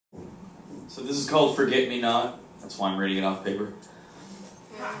So this is called Forget Me Not. That's why I'm reading it off paper.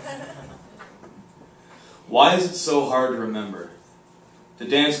 Why is it so hard to remember? To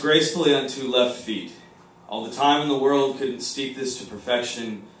dance gracefully on two left feet. All the time in the world couldn't steep this to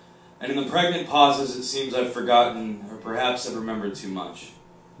perfection, and in the pregnant pauses it seems I've forgotten, or perhaps I've remembered too much.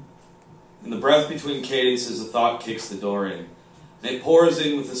 In the breath between cadences a thought kicks the door in, and it pours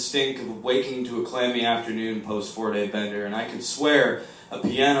in with the stink of waking to a clammy afternoon post-4-day bender, and I could swear a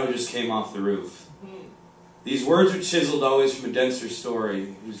piano just came off the roof. These words are chiseled always from a denser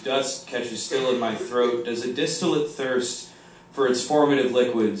story, whose dust catches still in my throat, does a distillate thirst for its formative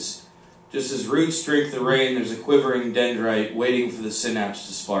liquids. Just as roots drink the rain, there's a quivering dendrite waiting for the synapse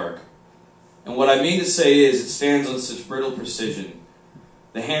to spark. And what I mean to say is, it stands on such brittle precision.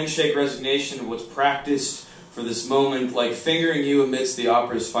 The handshake resignation of what's practiced for this moment, like fingering you amidst the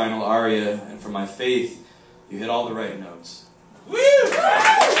opera's final aria, and for my faith, you hit all the right notes. Woo!